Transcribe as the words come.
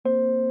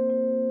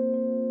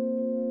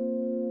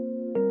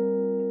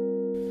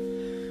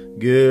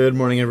Good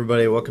morning,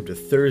 everybody. Welcome to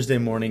Thursday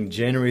morning,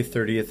 January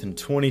 30th in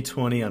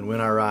 2020 on When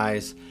I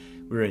Rise.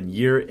 We're in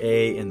year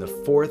A in the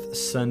fourth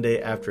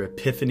Sunday after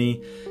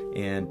Epiphany,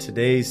 and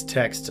today's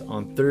text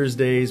on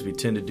Thursdays, we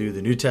tend to do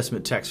the New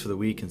Testament text for the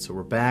week, and so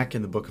we're back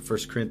in the book of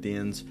 1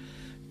 Corinthians,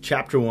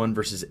 chapter 1,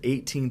 verses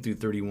 18 through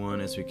 31,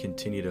 as we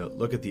continue to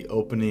look at the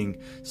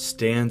opening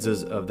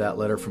stanzas of that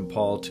letter from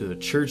Paul to the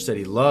church that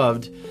he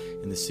loved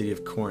in the city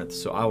of Corinth.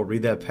 So I will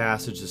read that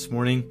passage this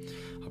morning.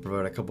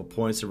 Provide a couple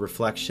points of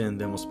reflection,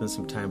 then we'll spend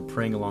some time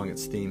praying along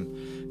its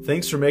theme.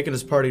 Thanks for making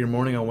us part of your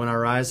morning on When I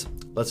Rise.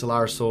 Let's allow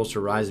our souls to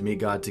rise and meet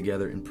God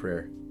together in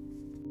prayer.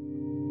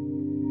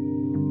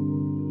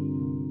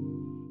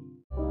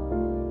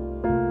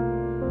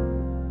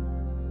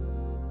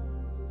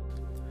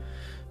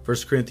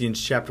 First Corinthians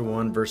chapter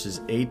 1,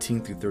 verses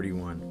 18 through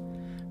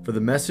 31. For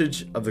the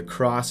message of the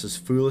cross is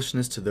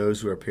foolishness to those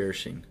who are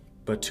perishing,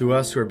 but to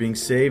us who are being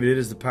saved it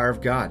is the power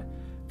of God.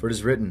 For it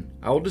is written,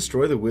 I will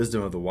destroy the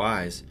wisdom of the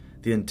wise,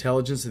 the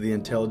intelligence of the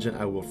intelligent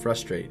I will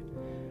frustrate.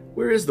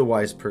 Where is the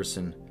wise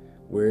person?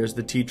 Where is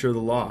the teacher of the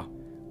law?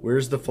 Where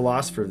is the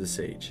philosopher of this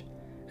age?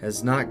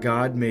 Has not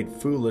God made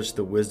foolish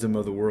the wisdom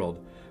of the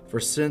world? For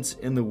since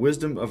in the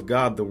wisdom of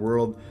God the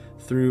world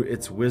through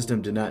its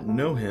wisdom did not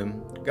know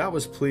him, God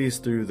was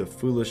pleased through the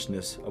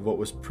foolishness of what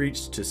was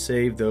preached to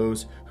save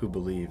those who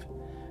believe.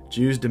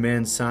 Jews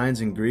demand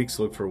signs and Greeks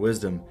look for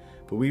wisdom,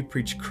 but we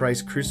preach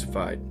Christ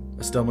crucified,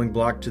 a stumbling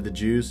block to the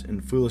Jews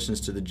and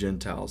foolishness to the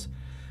Gentiles.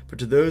 But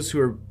to those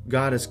who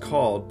God has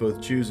called, both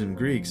Jews and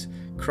Greeks,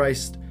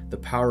 Christ, the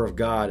power of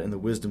God and the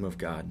wisdom of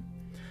God.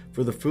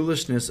 For the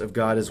foolishness of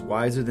God is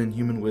wiser than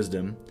human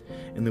wisdom,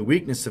 and the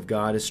weakness of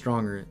God is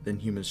stronger than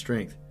human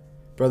strength.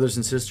 Brothers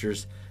and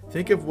sisters,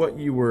 think of what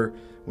you were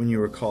when you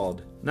were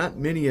called. Not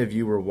many of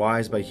you were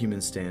wise by human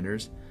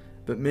standards,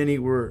 but many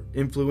were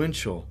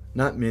influential.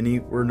 Not many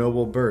were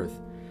noble birth.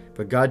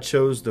 But God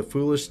chose the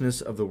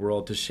foolishness of the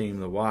world to shame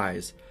the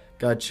wise.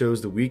 God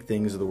chose the weak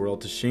things of the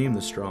world to shame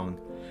the strong.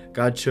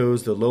 God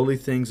chose the lowly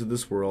things of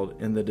this world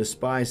and the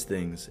despised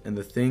things and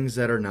the things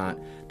that are not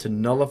to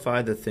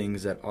nullify the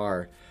things that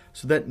are,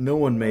 so that no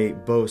one may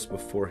boast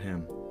before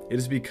him. It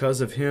is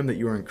because of him that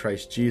you are in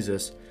Christ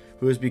Jesus,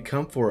 who has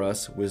become for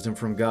us wisdom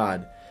from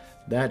God.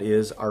 That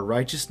is our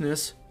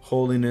righteousness,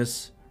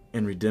 holiness,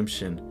 and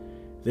redemption.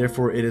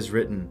 Therefore it is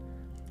written,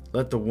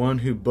 let the one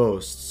who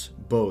boasts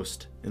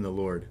boast in the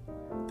Lord.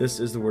 This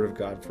is the word of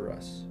God for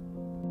us.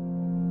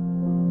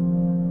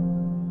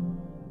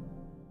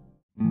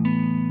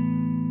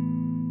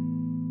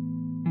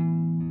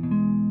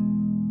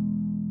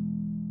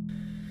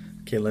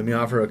 Okay, let me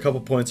offer a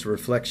couple points of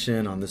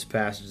reflection on this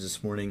passage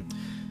this morning.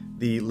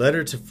 The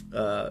letter to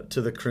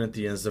the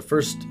Corinthians,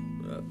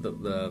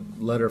 the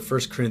letter of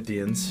 1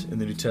 Corinthians in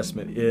the New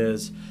Testament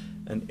is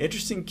an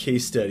interesting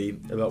case study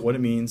about what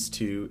it means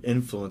to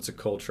influence a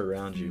culture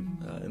around you.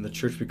 In the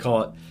church, we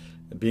call it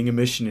being a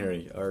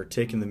missionary, or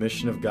taking the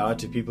mission of God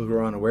to people who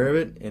are unaware of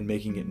it and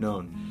making it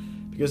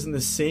known. Because in the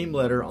same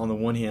letter, on the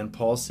one hand,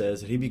 Paul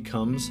says that he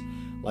becomes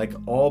like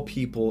all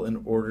people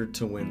in order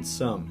to win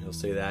some. He'll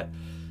say that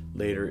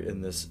later in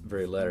this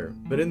very letter.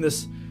 But in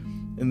this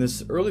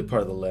early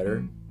part of the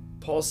letter,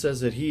 Paul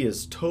says that he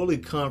is totally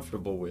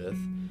comfortable with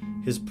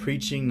his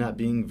preaching not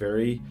being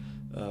very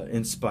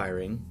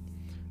inspiring,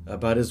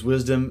 about his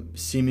wisdom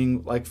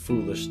seeming like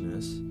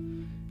foolishness,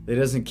 that he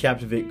doesn't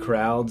captivate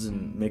crowds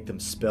and make them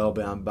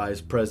spellbound by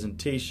his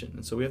presentation.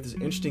 And so we have this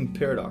interesting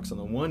paradox. On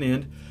the one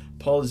end,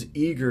 Paul is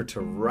eager to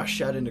rush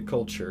out into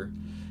culture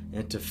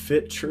and to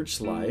fit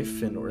church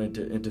life and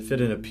to fit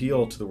an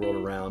appeal to the world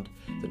around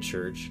the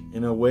church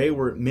in a way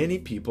where many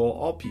people,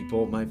 all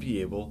people, might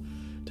be able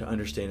to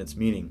understand its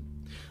meaning.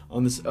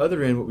 On this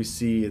other end, what we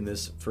see in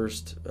this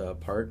first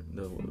part,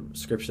 the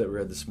scripture that we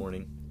read this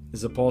morning,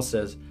 is that Paul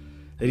says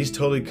that he's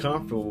totally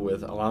comfortable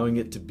with allowing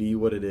it to be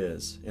what it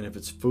is. And if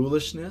it's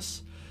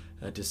foolishness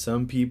to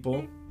some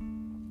people,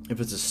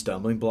 if it's a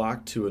stumbling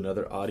block to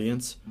another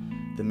audience,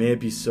 then may it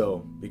be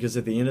so. Because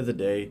at the end of the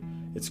day,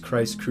 it's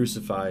Christ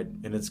crucified,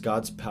 and it's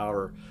God's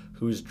power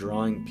who is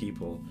drawing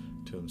people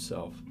to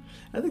himself.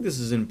 I think this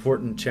is an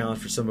important challenge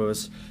for some of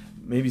us.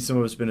 Maybe some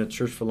of us have been at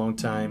church for a long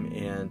time,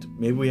 and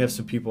maybe we have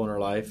some people in our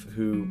life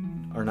who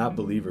are not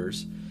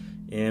believers,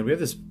 and we have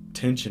this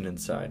tension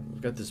inside.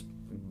 We've got this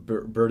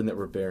burden that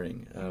we're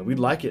bearing. We'd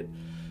like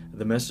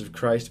the message of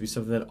Christ to be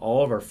something that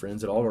all of our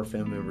friends, that all of our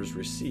family members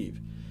receive.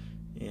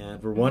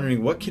 And we're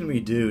wondering, what can we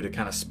do to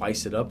kind of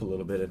spice it up a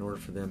little bit in order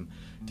for them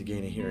to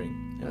gain a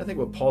hearing? And I think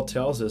what Paul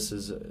tells us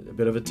is a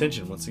bit of a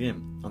tension once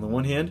again. On the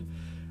one hand,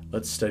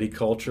 let's study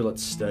culture,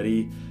 let's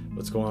study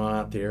what's going on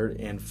out there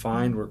and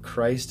find where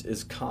Christ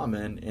is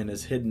common and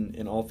is hidden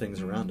in all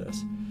things around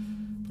us.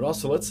 But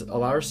also let's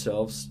allow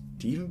ourselves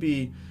to even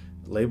be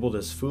labeled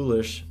as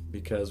foolish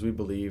because we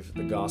believe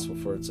the gospel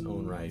for its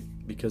own right,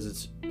 because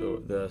it's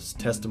the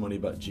testimony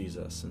about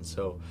Jesus. And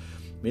so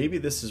maybe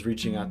this is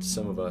reaching out to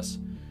some of us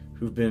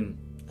who've been,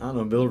 a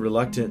little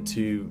reluctant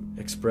to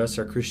express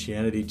our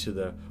Christianity to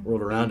the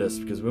world around us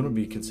because we want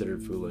to be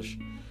considered foolish.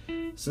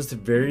 Since the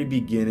very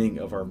beginning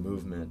of our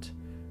movement,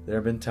 There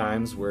have been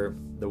times where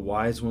the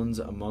wise ones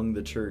among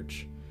the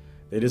church,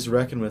 they just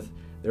reckon with,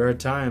 there are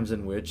times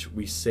in which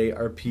we say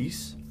our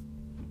piece,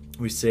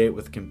 we say it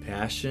with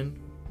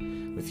compassion,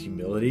 with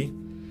humility,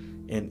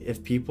 and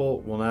if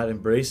people will not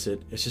embrace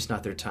it, it's just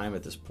not their time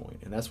at this point.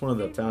 And that's one of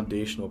the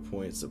foundational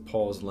points that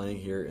Paul is laying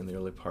here in the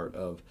early part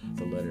of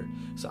the letter.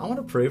 So I want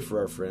to pray for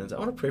our friends. I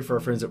want to pray for our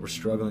friends that we're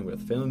struggling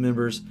with, family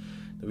members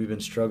that we've been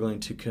struggling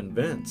to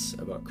convince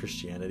about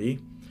Christianity,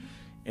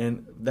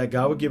 and that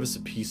God would give us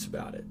a peace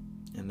about it,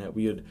 and that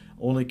we would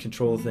only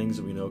control the things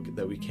that we know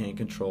that we can't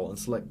control, and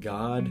so let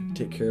God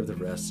take care of the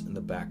rest in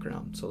the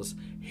background. So let's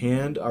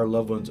hand our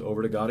loved ones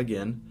over to God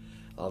again.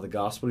 Allow the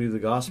gospel to be the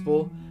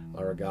gospel,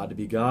 allow our God to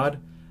be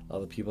God,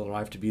 allow the people in our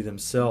life to be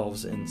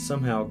themselves, and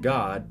somehow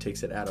God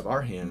takes it out of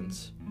our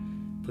hands,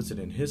 puts it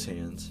in His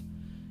hands,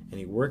 and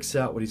He works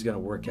out what He's going to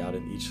work out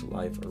in each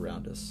life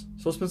around us.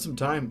 So let's spend some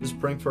time just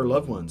praying for our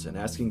loved ones and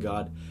asking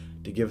God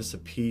to give us a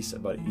peace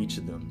about each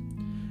of them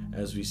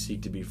as we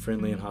seek to be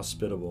friendly and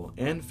hospitable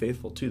and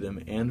faithful to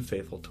them and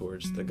faithful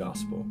towards the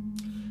gospel.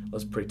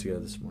 Let's pray together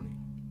this morning.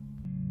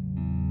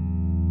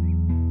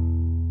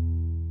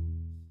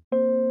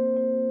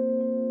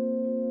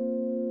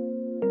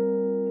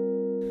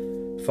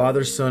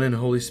 Father, Son, and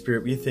Holy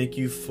Spirit, we thank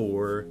you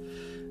for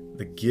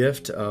the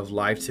gift of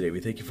life today.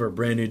 We thank you for a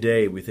brand new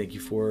day. We thank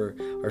you for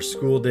our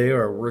school day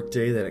or our work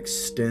day that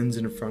extends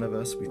in front of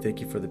us. We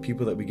thank you for the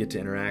people that we get to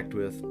interact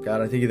with.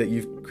 God, I thank you that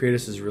you've created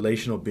us as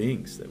relational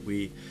beings, that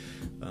we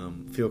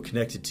feel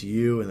connected to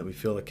you and that we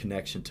feel a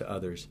connection to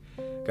others.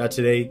 God,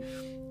 today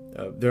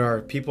there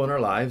are people in our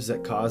lives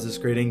that cause us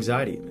great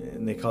anxiety,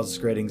 and they cause us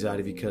great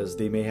anxiety because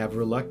they may have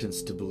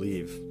reluctance to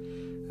believe.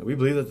 We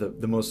believe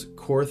that the most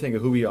core thing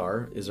of who we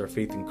are is our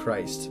faith in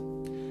Christ,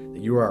 that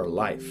you are our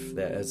life,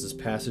 that as this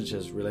passage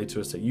has related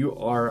to us, that you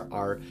are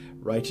our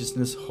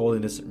righteousness,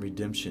 holiness, and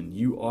redemption.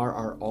 You are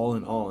our all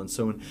in all. And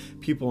so when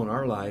people in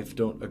our life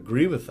don't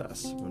agree with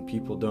us, when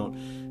people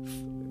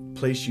don't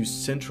place you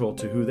central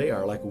to who they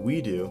are like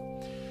we do,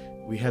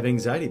 we have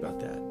anxiety about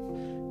that.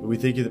 But we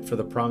thank you for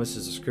the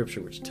promises of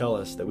Scripture which tell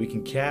us that we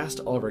can cast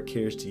all of our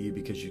cares to you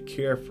because you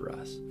care for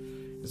us.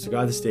 And so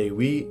God, this day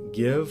we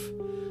give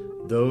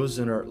those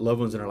in our loved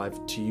ones in our life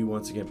to you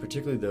once again,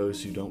 particularly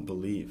those who don't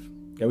believe.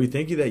 God, we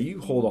thank you that you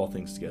hold all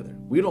things together.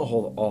 We don't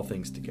hold all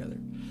things together.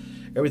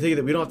 God, we thank you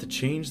that we don't have to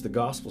change the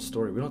gospel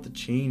story. We don't have to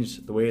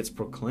change the way it's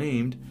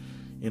proclaimed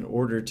in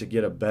order to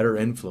get a better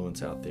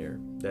influence out there.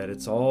 That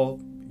it's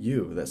all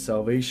you, that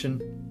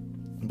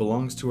salvation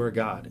belongs to our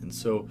God. And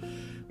so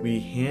we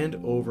hand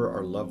over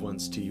our loved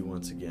ones to you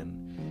once again.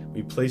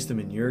 We place them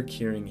in your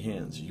caring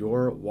hands,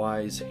 your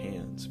wise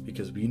hands,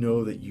 because we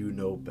know that you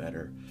know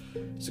better.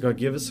 So God,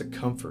 give us a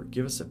comfort,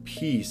 give us a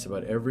peace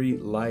about every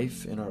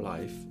life in our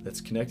life that's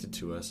connected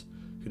to us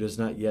who does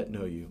not yet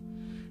know you.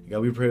 And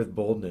God, we pray with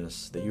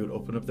boldness that you would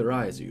open up their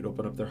eyes, that you would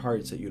open up their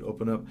hearts, that you would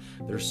open up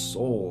their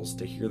souls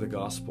to hear the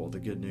gospel, the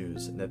good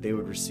news, and that they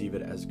would receive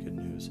it as good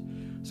news.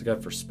 So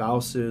God, for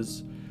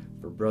spouses,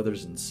 for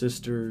brothers and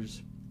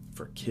sisters,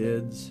 for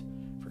kids,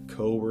 for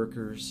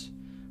co-workers,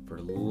 for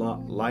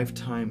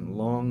lifetime,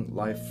 long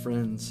life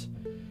friends,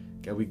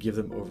 God, we give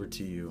them over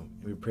to you.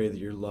 And we pray that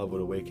your love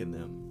would awaken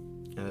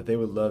them and that they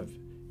would love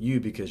you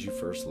because you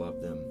first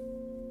loved them.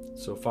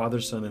 So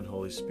Father, Son, and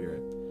Holy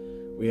Spirit,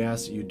 we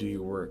ask that you do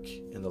your work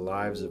in the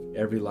lives of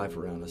every life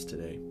around us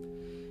today.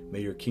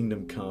 May your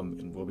kingdom come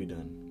and will be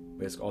done.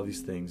 We ask all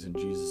these things in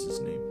Jesus'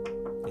 name.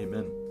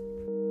 Amen.